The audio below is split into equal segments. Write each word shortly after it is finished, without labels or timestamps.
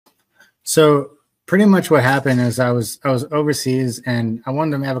So pretty much what happened is I was overseas and I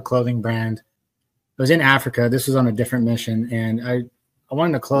wanted to have a clothing brand. I was in Africa. This was on a different mission, and I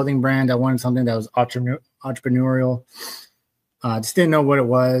wanted a clothing brand. I wanted something that was entrepreneurial. Just didn't know what it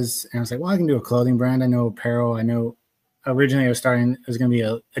was, and I was like, well, I can do a clothing brand. I know apparel. I know originally it was going to be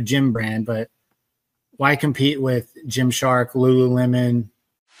a gym brand, but why compete with Gymshark, Lululemon?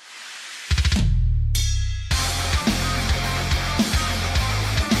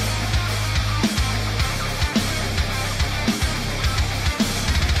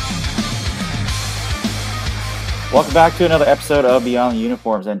 Welcome back to another episode of Beyond the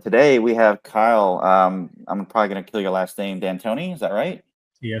Uniforms, and today we have Kyle. I'm probably going to kill your last name, D'Antoni. Is that right?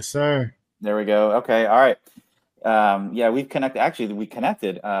 Yes, sir. There we go. Okay, all right. Yeah, we've connected. Actually, we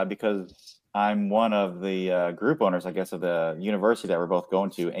connected because I'm one of the group owners, I guess, of the university that we're both going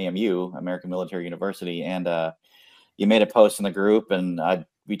to, AMU, American Military University, and you made a post in the group, and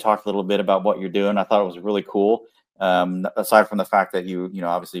we talked a little bit about what you're doing. I thought it was really cool. Aside from the fact that you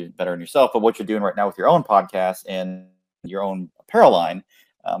obviously better than yourself, but what you're doing right now with your own podcast and your own apparel line.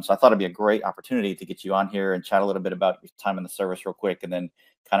 So I thought it'd be a great opportunity to get you on here and chat a little bit about your time in the service real quick, and then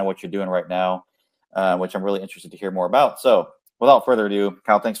kind of what you're doing right now, which I'm really interested to hear more about. So without further ado,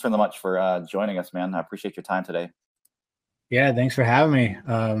 Kyle, thanks very much for joining us, man. I appreciate your time today. Yeah, thanks for having me.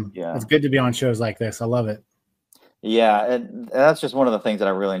 Yeah. It's good to be on shows like this. I love it. Yeah, and that's just one of the things that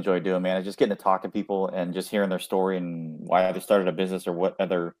I really enjoy doing, man. Is just getting to talk to people and just hearing their story and why they started a business or what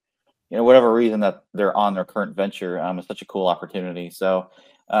other, whatever reason that they're on their current venture. It's such a cool opportunity. So,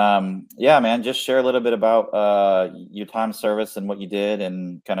 yeah, man, just share a little bit about your time service and what you did,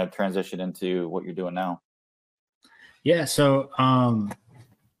 and kind of transition into what you're doing now. Yeah, so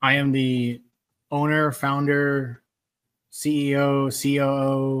I am the owner, founder, CEO,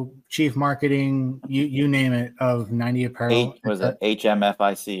 COO, chief marketing, you name it, of 90 Apparel. Was it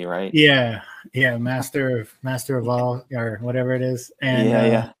HMFIC, right? Yeah, master of all, or whatever it is.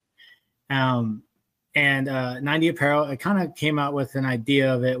 And yeah. 90 Apparel, I kind of came out with an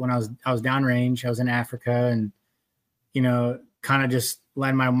idea of it when I was downrange. I was in Africa, and kind of just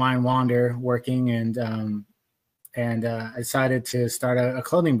let my mind wander working, and I decided to start a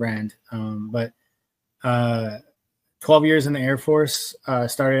clothing brand. But 12 years in the Air Force,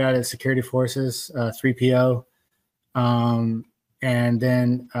 started out at Security Forces, 3PO, and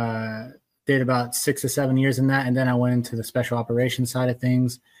then did about 6 to 7 years in that. And then I went into the special operations side of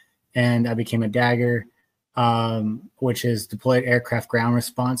things, and I became a Dagger, which is Deployed Aircraft Ground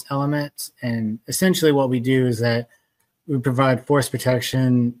Response Element. And essentially what we do is that we provide force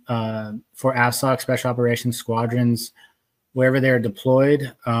protection for AFSOC, Special Operations Squadrons, wherever they're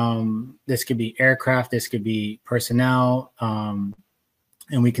deployed. This could be aircraft, this could be personnel, and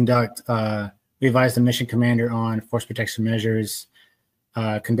we advise the mission commander on force protection measures,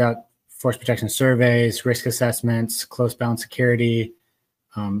 conduct force protection surveys, risk assessments, close bound security,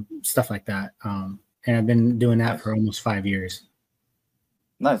 stuff like that. And I've been doing that for almost 5 years.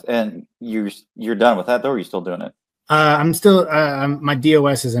 Nice. And you're done with that, though, or are you still doing it? I'm still, my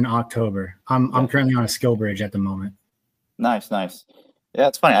DOS is in October. I'm currently on a skill bridge at the moment. Nice. Yeah,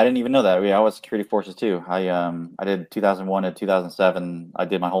 it's funny. I didn't even know that. I was security forces too. I did 2001 to 2007. I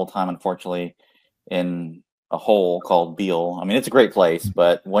did my whole time, unfortunately, in a hole called Beale. I mean, it's a great place,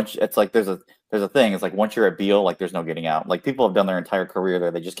 but it's like there's a thing. It's like once you're at Beale, like there's no getting out. Like people have done their entire career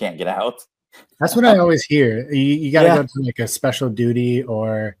there, they just can't get out. That's what I always hear. You got to go to like a special duty,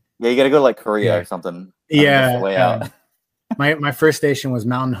 or you got to go to like Korea or something. Yeah, the way out. My first station was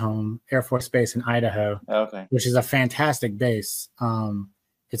Mountain Home Air Force Base in Idaho, which is a fantastic base.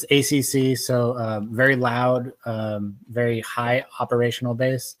 It's ACC, so very loud, very high operational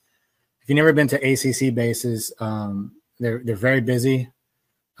base. If you've never been to ACC bases, they're very busy.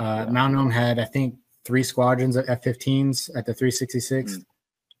 Mountain Home had, I think, 3 squadrons of F-15s at the 366.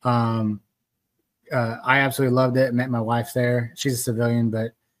 I absolutely loved it. Met my wife there. She's a civilian,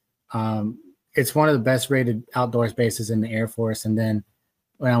 but it's one of the best rated outdoors bases in the Air Force. And then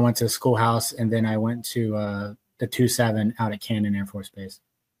when I went to schoolhouse, and then I went to the 2-7 out at Cannon Air Force Base.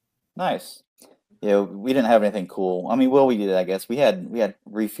 Nice. Yeah, we didn't have anything cool. I mean, well, we did, I guess. We had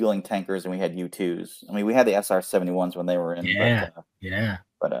refueling tankers, and we had U-2s. I mean, we had the SR-71s when they were in.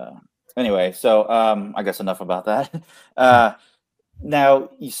 But anyway, so I guess enough about that. Now,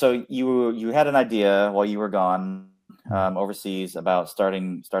 so you had an idea while you were gone overseas about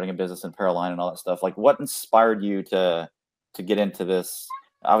starting a business in apparel line and all that stuff. Like, what inspired you to get into this?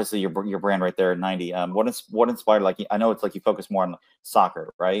 Obviously, your brand right there at 90. What inspired? Like, I know it's like you focus more on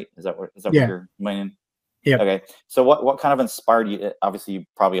soccer, right? Is that what you're meaning? Yeah. Okay. So what kind of inspired you? Obviously, you're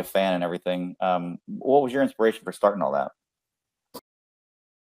probably a fan and everything. What was your inspiration for starting all that?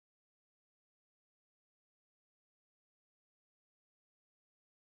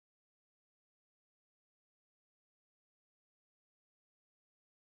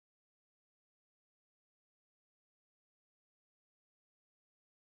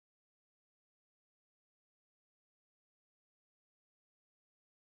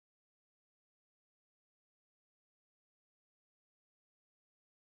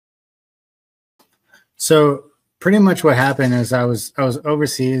 So pretty much what happened is I was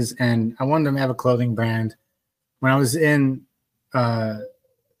overseas and I wanted to have a clothing brand. When I was in, I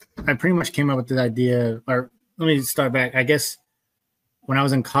pretty much came up with the idea. Or let me start back. I guess when I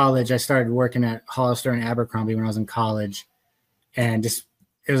was in college, I started working at Hollister and Abercrombie when I was in college, and just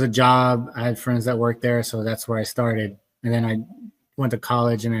it was a job. I had friends that worked there, so that's where I started. And then I went to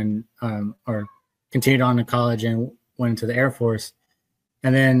college and then or continued on to college and went into the Air Force.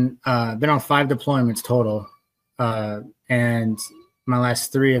 And then been on 5 deployments total. And my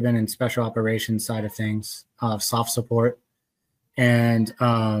last 3 have been in special operations side of things, soft support, and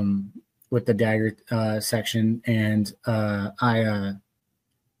with the Dagger section. And I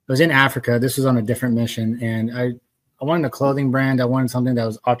was in Africa. This was on a different mission, and I wanted a clothing brand. I wanted something that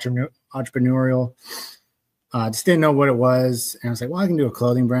was entrepreneurial. Just didn't know what it was, and I was like, well, I can do a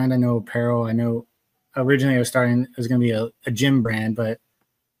clothing brand. I know apparel. I know originally it was going to be a gym brand, but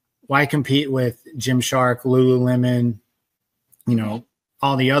why compete with Gymshark, Lululemon,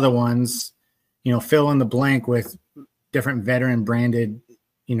 all the other ones, fill in the blank with different veteran branded,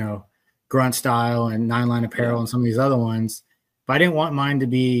 Grunt Style and 9 Line Apparel and some of these other ones. But I didn't want mine to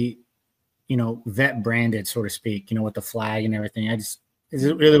be, vet branded, so to speak, with the flag and everything. It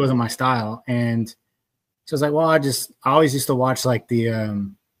really wasn't my style. And so I was like, well, I always used to watch like the,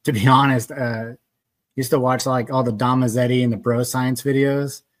 to be honest, used to watch like all the Dom Mazzetti and the Bro Science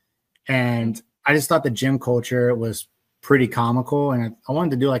videos. And I just thought the gym culture was pretty comical. And I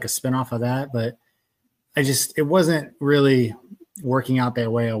wanted to do like a spinoff of that, but it wasn't really working out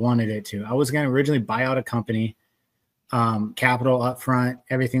that way I wanted it to. I was going to originally buy out a company, capital up front,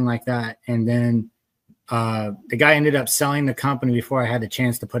 everything like that. And then the guy ended up selling the company before I had the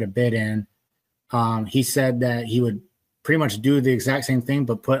chance to put a bid in. He said that he would pretty much do the exact same thing,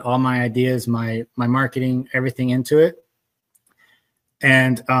 but put all my ideas, my marketing, everything into it.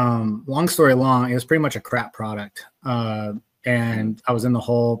 And long story long, it was pretty much a crap product. And I was in the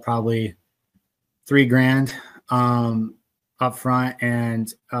hole probably $3,000 up front.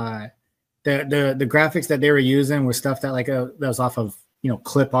 And the graphics that they were using were stuff that that was off of,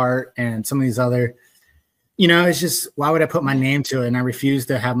 clip art and some of these other, it's just, why would I put my name to it? And I refuse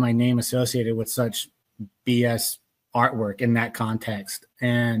to have my name associated with such BS artwork in that context.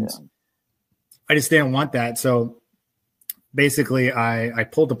 And I just didn't want that. So basically I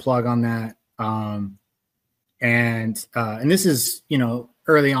pulled the plug on that. And this is,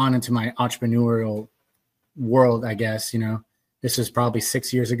 early on into my entrepreneurial world, I guess, this is probably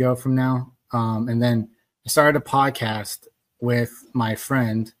 6 years ago from now. And then I started a podcast with my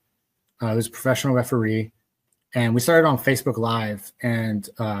friend, who's a professional referee. And we started on Facebook Live, and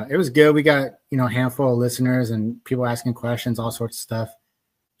it was good. We got, a handful of listeners and people asking questions, all sorts of stuff.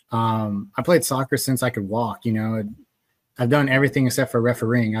 I played soccer since I could walk, I've done everything except for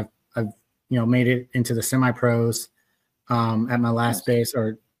refereeing. I've made it into the semi-pros at my last base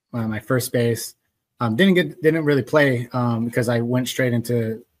or my first base. Didn't really play because I went straight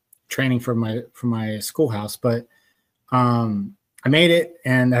into training for my schoolhouse, but I made it,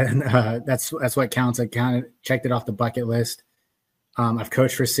 and that's what counts. I kind of checked it off the bucket list. I've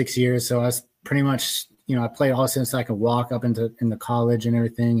coached for 6 years, so I was pretty much, I played all since I could walk up into college and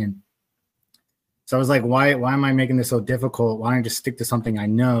everything. And so I was like, why am I making this so difficult? Why don't I just stick to something I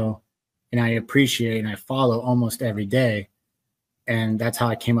know and I appreciate and I follow almost every day? And that's how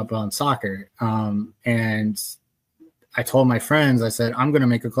I came up on soccer. And I told my friends, I said, I'm going to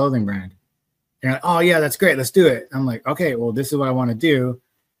make a clothing brand. And like, oh yeah, that's great. Let's do it. I'm like, okay, well, this is what I want to do.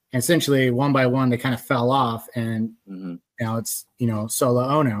 And essentially one by one, they kind of fell off, and now it's, solo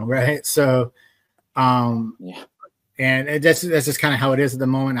ono. Right. So, and that's just kind of how it is at the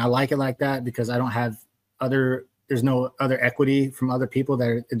moment. I like it like that because I don't have there's no other equity from other people that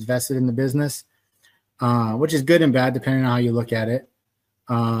are invested in the business, which is good and bad, depending on how you look at it.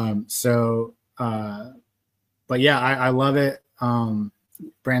 But yeah, I love it.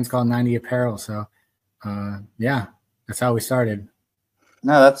 Brand's called 90 Apparel. So yeah, that's how we started.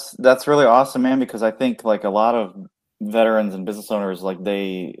 No, that's really awesome, man, because I think like a lot of veterans and business owners, like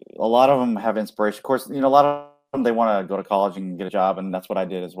a lot of them have inspiration. Of course, a lot of them, they want to go to college and get a job, and that's what I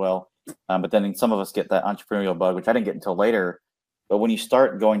did as well. But then some of us get that entrepreneurial bug, which I didn't get until later. But when you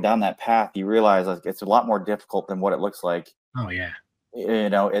start going down that path, you realize like, it's a lot more difficult than what it looks like. Oh yeah.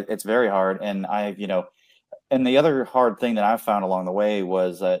 It's very hard. And and the other hard thing that I found along the way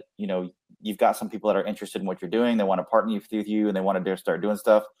was that, you've got some people that are interested in what you're doing. They want to partner with you, and they want to start doing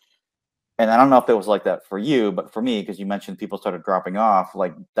stuff. And I don't know if it was like that for you, but for me, because you mentioned people started dropping off,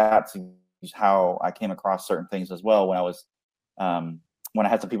 like that's how I came across certain things as well when I was, when I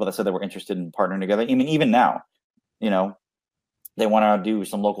had some people that said they were interested in partnering together. I mean, even now, they want to do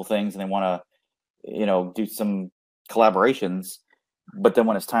some local things, and they want to, you know, do some collaborations, but then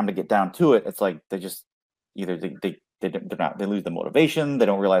when it's time to get down to it, it's like they just either they lose the motivation, they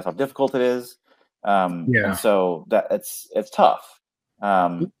don't realize how difficult it is, and so that it's tough.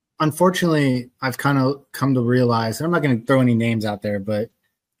 Unfortunately, I've kind of come to realize, and I'm not going to throw any names out there, but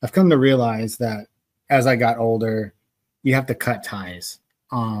I've come to realize that as I got older, you have to cut ties.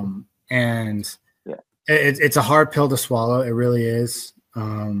 And it's a hard pill to swallow. It really is.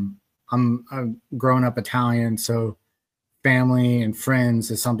 I'm growing up Italian, so family and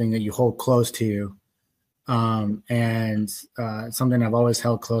friends is something that you hold close to you. And something I've always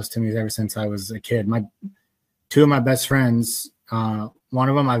held close to me ever since I was a kid. Two of my best friends, one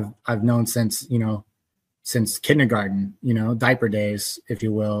of them I've known since kindergarten, diaper days, if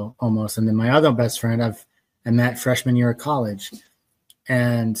you will, almost. And then my other best friend I met freshman year of college,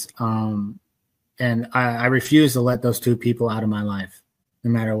 and I refuse to let those two people out of my life,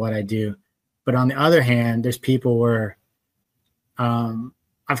 no matter what I do. But on the other hand, there's people where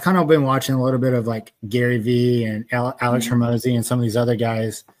I've kind of been watching a little bit of like Gary Vee and Alex Hormozi and some of these other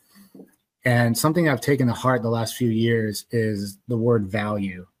guys. And something I've taken to heart the last few years is the word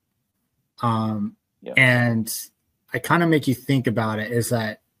value. And I kind of make you think about it, is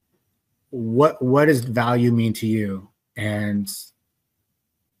that what does value mean to you? And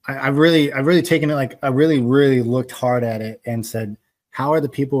I've really taken it, like I really looked hard at it and said, how are the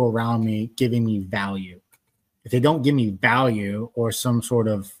people around me giving me value? If they don't give me value or some sort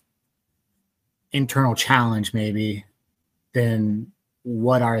of internal challenge, maybe, then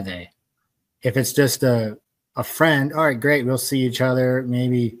what are they? If it's just a friend, all right, great. We'll see each other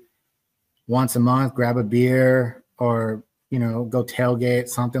maybe once a month, grab a beer, or, go tailgate,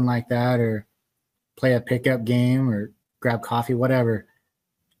 something like that, or play a pickup game or grab coffee, whatever.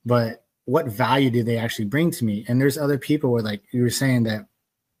 But what value do they actually bring to me? And there's other people where, like you were saying, that,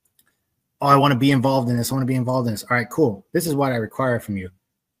 oh, I want to be involved in this. I want to be involved in this. All right, cool. This is what I require from you,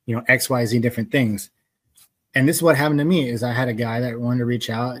 X, Y, Z, different things. And this is what happened to me is I had a guy that wanted to reach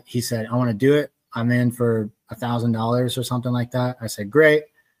out. He said, I want to do it. I'm in for $1,000 or something like that. I said, great.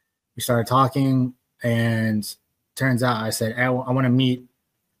 We started talking, and turns out I said, I want to meet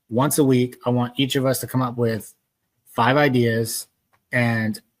once a week. I want each of us to come up with 5 ideas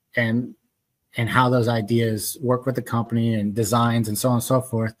and how those ideas work with the company and designs and so on and so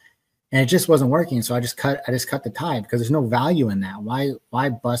forth. And it just wasn't working. So I just cut the tie, because there's no value in that. Why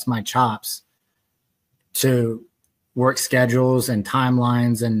bust my chops to work schedules and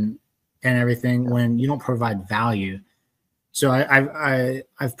timelines and everything when you don't provide value? So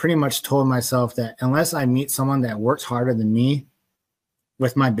I've pretty much told myself that unless I meet someone that works harder than me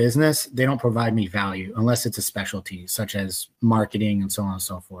with my business, they don't provide me value unless it's a specialty such as marketing and so on and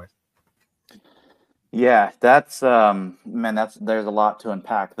so forth. Yeah, that's there's a lot to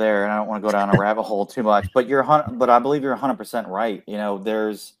unpack there, and I don't want to go down a rabbit hole too much. But I believe you're 100% right. There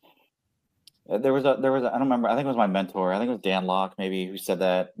was a I don't remember. I think it was my mentor. I think it was Dan Locke, maybe, who said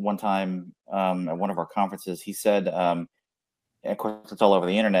that one time at one of our conferences. He said, of course, it's all over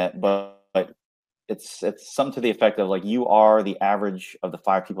the internet, but it's something to the effect of, like, you are the average of the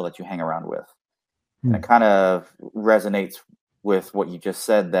 5 people that you hang around with. And it kind of resonates with what you just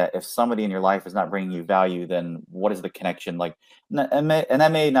said, that if somebody in your life is not bringing you value, then what is the connection? Like, and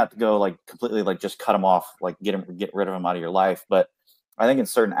that may not go like completely, like just cut them off, like get rid of them out of your life. But I think in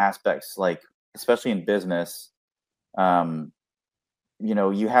certain aspects, like especially in business, you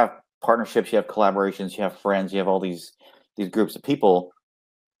have partnerships, you have collaborations, you have friends, you have all these groups of people.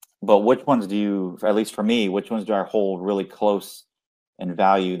 But which ones do you, at least for me, which ones do I hold really close and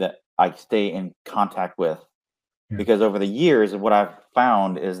value that I stay in contact with? Because over the years, what I've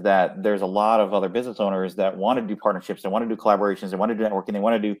found is that there's a lot of other business owners that want to do partnerships, they want to do collaborations, they want to do networking, they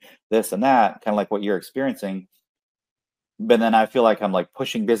want to do this and that, kind of like what you're experiencing. But then I feel like I'm like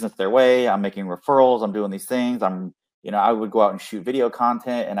pushing business their way. I'm making referrals. I'm doing these things. I would go out and shoot video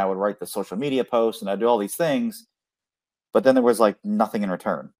content, and I would write the social media posts, and I do all these things. But then there was like nothing in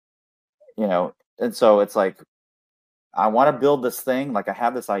return, And so it's like, I want to build this thing. Like, I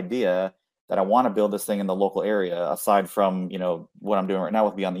have this idea that I want to build this thing in the local area, aside from, what I'm doing right now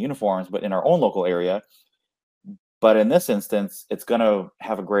with Beyond the Uniforms, but in our own local area. But in this instance, it's going to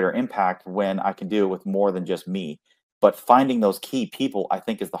have a greater impact when I can do it with more than just me. But finding those key people, I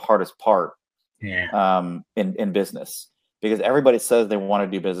think, is the hardest part in business, because everybody says they want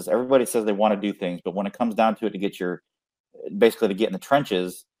to do business. Everybody says they want to do things. But when it comes down to it, to get to get in the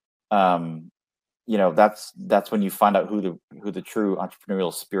trenches, that's when you find out who the true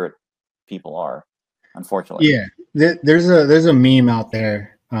entrepreneurial spirit people are, unfortunately. Yeah, there's a meme out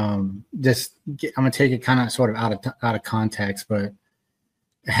there. I'm gonna take it kind of sort of out of context, but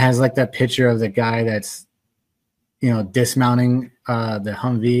has like that picture of the guy that's, you know, dismounting the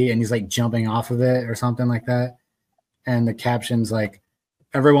Humvee and he's like jumping off of it or something like that. And the caption's like,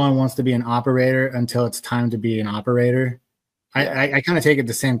 everyone wants to be an operator until it's time to be an operator. Yeah. I kind of take it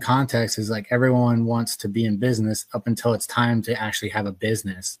the same context as like everyone wants to be in business up until it's time to actually have a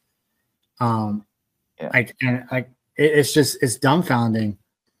business. It's dumbfounding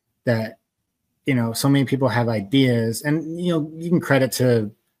that, you know, so many people have ideas, and, you know, you can credit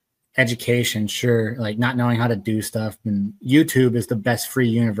to education, sure, like not knowing how to do stuff. And YouTube is the best free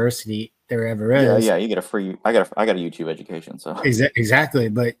university there ever is. Yeah. You get a free. I got a YouTube education. So exactly.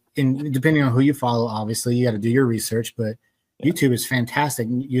 But depending on who you follow, obviously you got to do your research. But YouTube is fantastic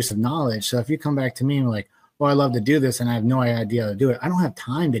use of knowledge. So if you come back to me and like, well, I love to do this and I have no idea how to do it, I don't have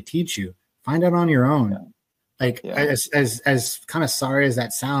time to teach you. Find out on your own. As kind of sorry as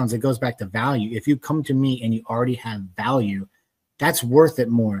that sounds, it goes back to value. If you come to me and you already have value, that's worth it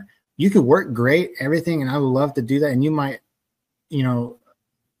more. You could work great, everything, and I would love to do that. And you might, you know,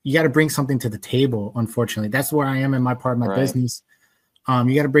 you got to bring something to the table. Unfortunately, that's where I am in my part of my business.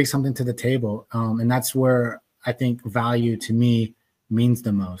 You got to bring something to the table. And that's where I think value to me means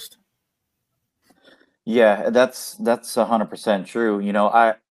the most. Yeah, that's 100% true. You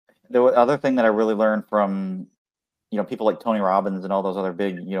know, the other thing that I really learned from, you know, people like Tony Robbins and all those other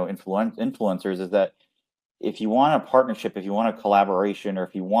big, you know, influencers is that if you want a partnership, if you want a collaboration, or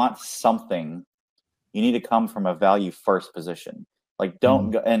if you want something, you need to come from a value first position. Like,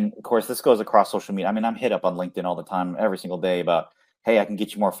 don't go, and of course this goes across social media. I mean, I'm hit up on LinkedIn all the time, every single day, about, hey, I can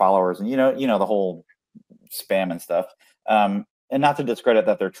get you more followers, and you know the whole spam and stuff. And not to discredit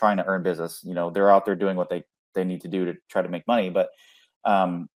that they're trying to earn business. You know, they're out there doing what they need to do to try to make money. But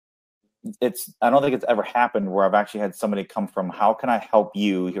I don't think it's ever happened where I've actually had somebody come from, how can I help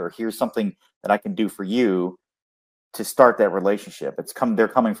you, or here's something that I can do for you, to start that relationship. They're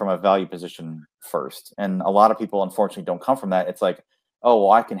coming from a value position first. And a lot of people unfortunately don't come from that. It's like, oh,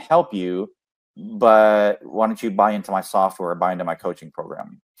 well, I can help you, but why don't you buy into my software or buy into my coaching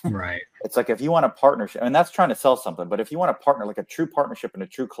program? Right. It's like, if you want a partnership, and that's trying to sell something, but if you want a partner, like a true partnership and a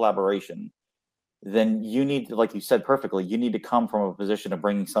true collaboration, then you need to, like you said perfectly, you need to come from a position of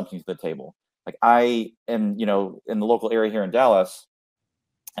bringing something to the table. Like, I am, you know, in the local area here in Dallas,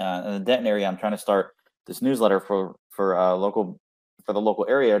 in the Denton area, I'm trying to start this newsletter for the local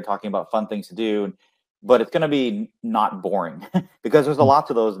area, talking about fun things to do, but it's going to be not boring because there's a lot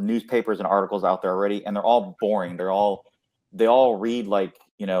of those newspapers and articles out there already, and they're all boring. They all read like,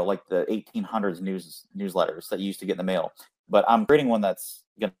 you know, like the 1800s newsletters that you used to get in the mail. But I'm creating one that's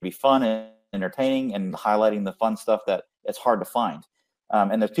going to be fun and entertaining and highlighting the fun stuff that it's hard to find.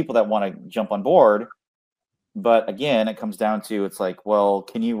 And there's people that want to jump on board. But again, it comes down to, it's like, well,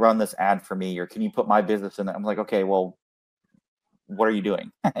 can you run this ad for me, or can you put my business in it? I'm like, okay, well, what are you doing?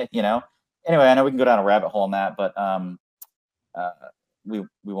 You know? Anyway, I know we can go down a rabbit hole on that, but we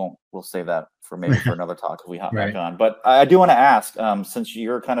won't. We'll save that for maybe for another talk if we hop back on. But I do want to ask, since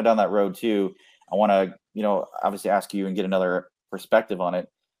you're kind of down that road too, I want to, you know, obviously ask you and get another perspective on it.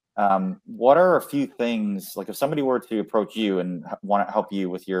 What are a few things, like if somebody were to approach you and want to help you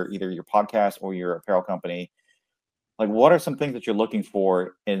with either your podcast or your apparel company, like what are some things that you're looking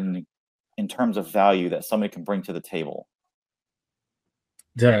for in terms of value that somebody can bring to the table?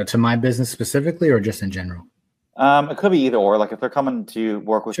 To my business specifically, or just in general? It could be either or. Like if they're coming to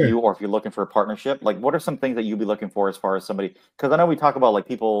work with you, or if you're looking for a partnership, like what are some things that you'd be looking for as far as somebody? Because I know we talk about like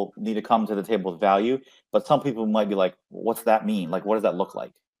people need to come to the table with value, but some people might be like, what's that mean? Like, what does that look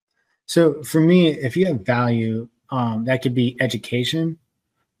like? So for me, if you have value, that could be education.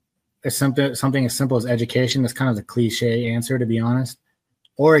 It's something as simple as education. That's kind of the cliche answer, to be honest.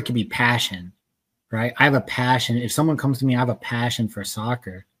 Or it could be passion, right? I have a passion. If someone comes to me, I have a passion for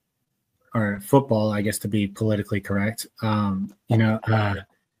soccer or football, I guess, to be politically correct. Okay,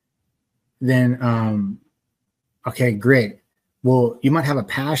 great. Well, you might have a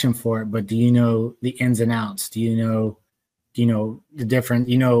passion for it, but do you know the ins and outs? Do you know the different,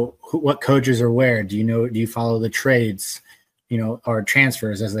 what coaches are where? Do you follow the trades, or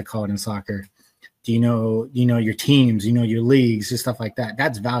transfers as they call it in soccer? Do you know your teams, your leagues, just stuff like that?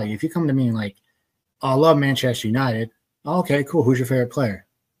 That's value. If you come to me and like, oh, I love Manchester United. Oh, okay, cool. Who's your favorite player?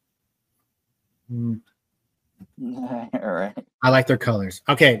 All right. I like their colors.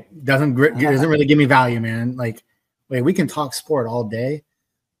 Okay. Doesn't really give me value, man. Like, wait, we can talk sport all day,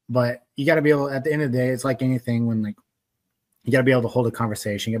 but you got to be able, at the end of the day, it's like anything when like, you got to be able to hold a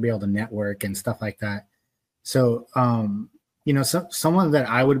conversation, you got to be able to network and stuff like that. So, someone that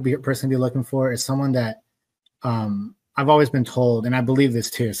I would personally be looking for is someone that I've always been told, and I believe this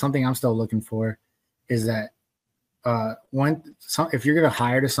too, something I'm still looking for is that if you're going to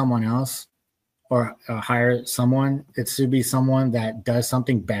hire to someone else or hire someone, it should be someone that does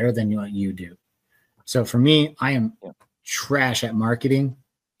something better than what you do. So for me, I am trash at marketing.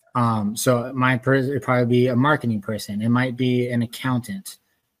 So my person would probably be a marketing person. It might be an accountant.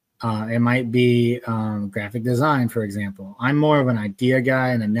 It might be graphic design, for example. I'm more of an idea guy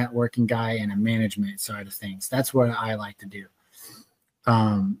and a networking guy and a management side of things. That's what I like to do.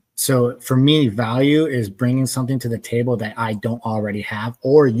 So for me, value is bringing something to the table that I don't already have,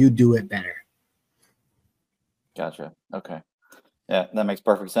 or you do it better. Gotcha. Okay. Yeah, that makes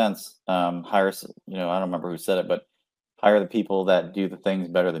perfect sense. Hire, I don't remember who said it, but hire the people that do the things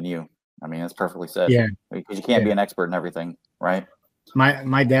better than you. I mean, that's perfectly said. Yeah. Because you can't be an expert in everything, right?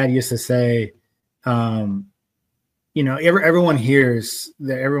 My dad used to say, everyone hears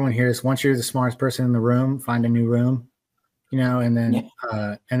once you're the smartest person in the room, find a new room, and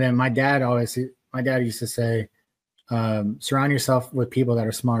then my dad used to say, surround yourself with people that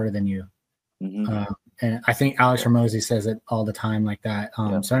are smarter than you. Mm-hmm. And I think Alex Hormozy says it all the time like that.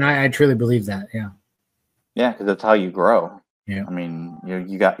 So, and I truly believe that. Yeah. Yeah. Cause that's how you grow. Yeah. I mean,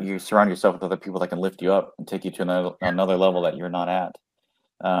 you surround yourself with other people that can lift you up and take you to another level that you're not at.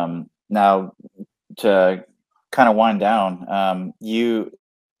 Now to kind of wind down,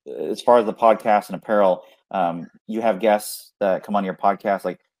 as far as the podcast and apparel, you have guests that come on your podcast,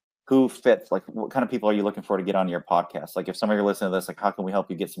 like who fits, like what kind of people are you looking for to get on your podcast? Like if somebody listening to this, like how can we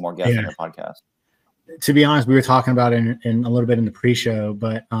help you get some more guests on your podcast? To be honest, we were talking about it in a little bit in the pre-show,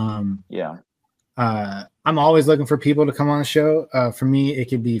 but I'm always looking for people to come on the show. For me, it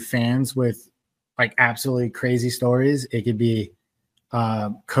could be fans with like absolutely crazy stories. It could be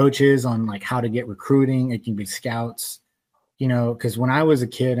coaches on like how to get recruiting. It can be scouts, because when I was a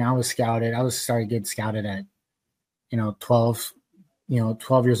kid and I was scouted, I started getting scouted at, 12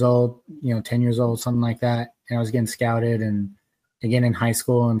 years old, 10 years old, something like that. And I was getting scouted and again in high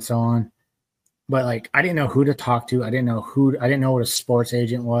school and so on. But like, I didn't know who to talk to. I didn't know what a sports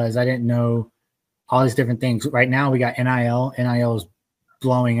agent was. I didn't know all these different things. Right now we got NIL. NIL is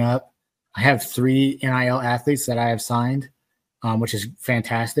blowing up. I have 3 NIL athletes that I have signed, which is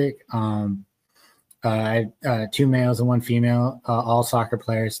fantastic. I have 2 males and 1 female, all soccer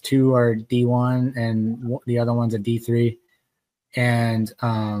players. 2 are D1 and the other one's a D3. And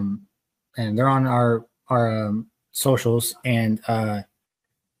they're on our socials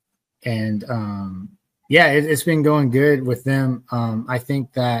it's been going good with them. I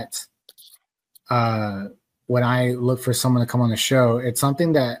think that when I look for someone to come on the show, it's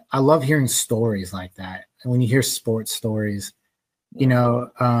something that I love hearing stories like that. And when you hear sports stories,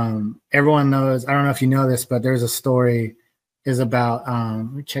 everyone knows, I don't know if you know this, but there's a story is about,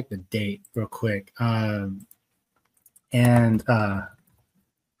 let me check the date real quick.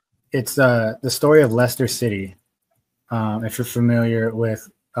 It's the story of Leicester City. If you're familiar with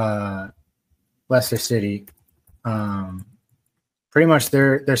Leicester City, pretty much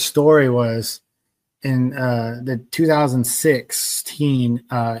their story was in the 2016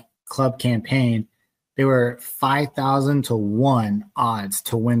 club campaign, they were 5,000 to 1 odds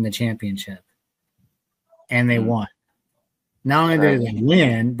to win the championship, and they won. Not only did they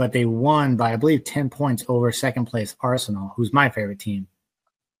win, but they won by I believe 10 points over second place Arsenal, who's my favorite team.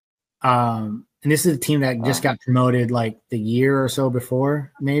 And this is a team that just got promoted like the year or so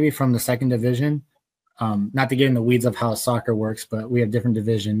before, maybe from the second division. Not to get in the weeds of how soccer works, but we have different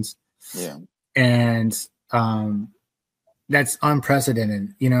divisions. Yeah. And that's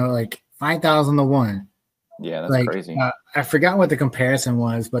unprecedented, like 5,000 to 1. Yeah, that's crazy. I forgot what the comparison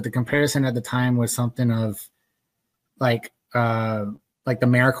was, but the comparison at the time was something of like the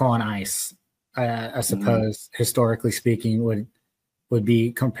Miracle on Ice, I suppose, historically speaking, would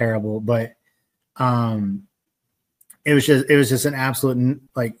be comparable. But it was just an absolute,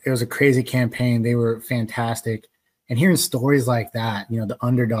 like, it was a crazy campaign. They were fantastic. And hearing stories like that, the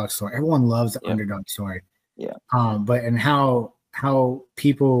underdog story, everyone loves the underdog story. Yeah. But and how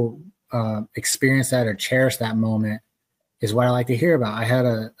people experience that or cherish that moment is what I like to hear about. I had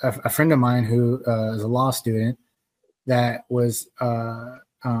a friend of mine who is a law student that was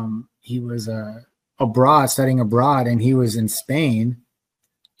he was studying abroad, and he was in Spain.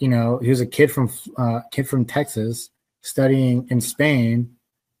 He was a kid from Texas studying in Spain.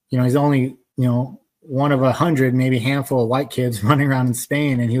 He's only one of 100, maybe handful of white kids running around in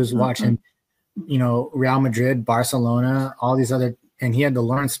Spain, and he was watching Real Madrid, Barcelona, all these other, and he had to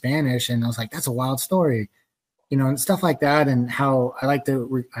learn Spanish. And I was like, that's a wild story, and stuff like that. And how I like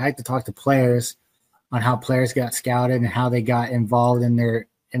to talk to players on how players got scouted and how they got involved in their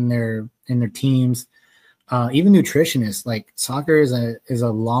teams. Even nutritionists, like soccer is a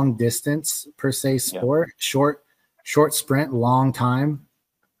long distance per se sport, short short sprint, long time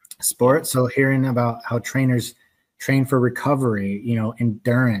sport. So hearing about how trainers train for recovery,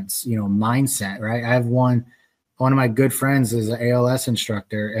 endurance, mindset, right? I have one of my good friends is an ALS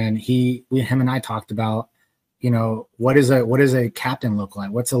instructor, and him and I talked about, what does a captain look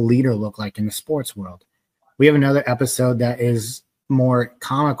like? What's a leader look like in the sports world? We have another episode that is more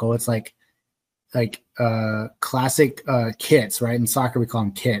comical. It's like classic kits, right? In soccer, we call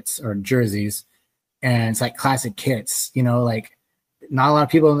them kits or jerseys. And it's like classic kits, like not a lot of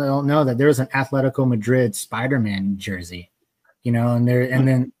people don't know that there's an Atletico Madrid Spider-Man jersey, and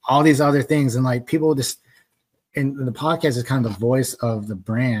then all these other things. And like people just, and the podcast is kind of the voice of the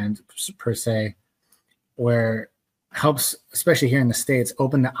brand per se, where helps, especially here in the States,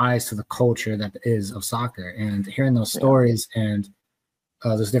 open the eyes to the culture that is of soccer, and hearing those stories and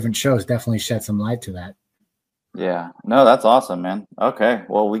those different shows definitely shed some light to that. Yeah, no, that's awesome, man. Okay.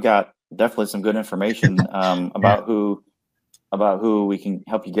 Well, we got definitely some good information about who we can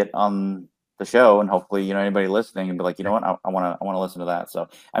help you get on the show, and hopefully, anybody listening and be like, you know what, I want to listen to that. So,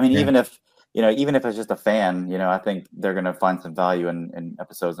 I mean, even if it's just a fan, I think they're going to find some value in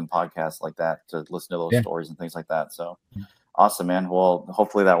episodes and podcasts like that to listen to those stories and things like that. So awesome, man. Well,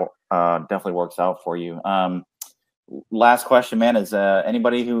 hopefully that definitely works out for you. Last question, man, is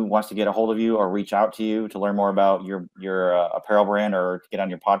anybody who wants to get a hold of you or reach out to you to learn more about your apparel brand or to get on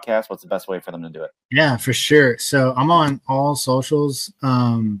your podcast, what's the best way for them to do it? Yeah, for sure. So I'm on all socials,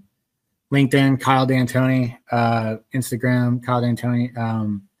 LinkedIn, Kyle D'Antoni, Instagram, Kyle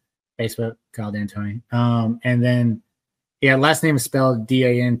D'Antoni, Facebook, Kyle D'Antoni. And then, last name is spelled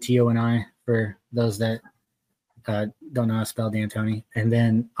D'Antoni for those that don't know how to spell D'Antoni. And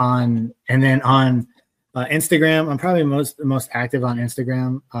then on Instagram, I'm probably most active on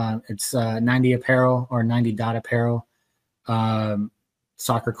Instagram. It's 90 Apparel or 90.apparel,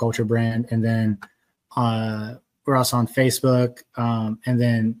 soccer culture brand. And then we're also on Facebook. And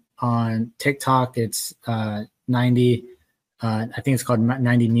then on TikTok, it's 90. I think it's called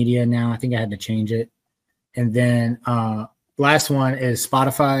 90 Media now. I think I had to change it. And then last one is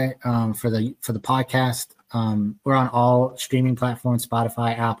Spotify for the podcast. We're on all streaming platforms: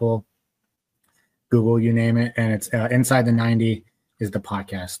 Spotify, Apple, Google, you name it. And it's Inside the 90 is the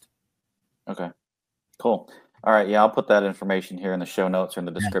podcast. Okay, cool. All right. Yeah, I'll put that information here in the show notes or in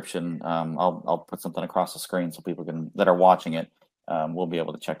the description. I'll put something across the screen so people that are watching it will be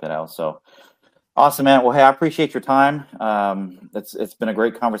able to check that out. So awesome, man. Well, hey, I appreciate your time. It's been a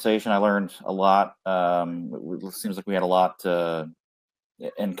great conversation. I learned a lot. It seems like we had a lot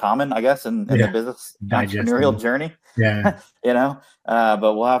in common, I guess, in the business entrepreneurial journey. Yeah. But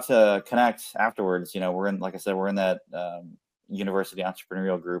we'll have to connect afterwards. We're in, like I said, we're in that university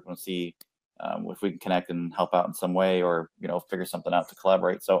entrepreneurial group, and see if we can connect and help out in some way, or figure something out to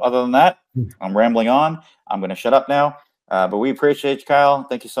collaborate. So other than that, I'm rambling on. I'm going to shut up now. But we appreciate you, Kyle.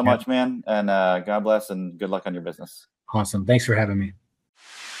 Thank you so much, man. And God bless, and good luck on your business. Awesome. Thanks for having me.